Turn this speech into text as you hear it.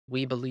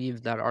we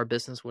believe that our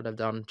business would have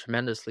done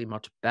tremendously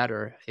much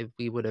better if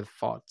we would have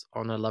fought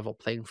on a level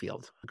playing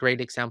field. A great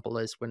example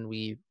is when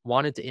we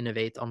wanted to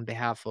innovate on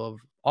behalf of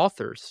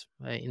authors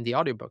in the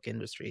audiobook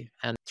industry.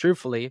 And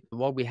truthfully,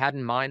 what we had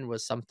in mind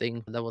was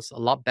something that was a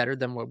lot better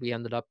than what we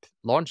ended up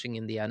launching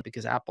in the end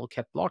because Apple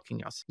kept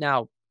blocking us.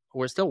 Now,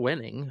 we're still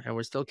winning and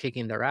we're still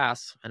kicking their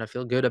ass, and I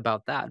feel good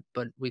about that.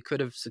 But we could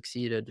have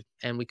succeeded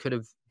and we could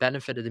have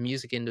benefited the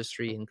music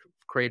industry and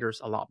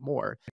creators a lot more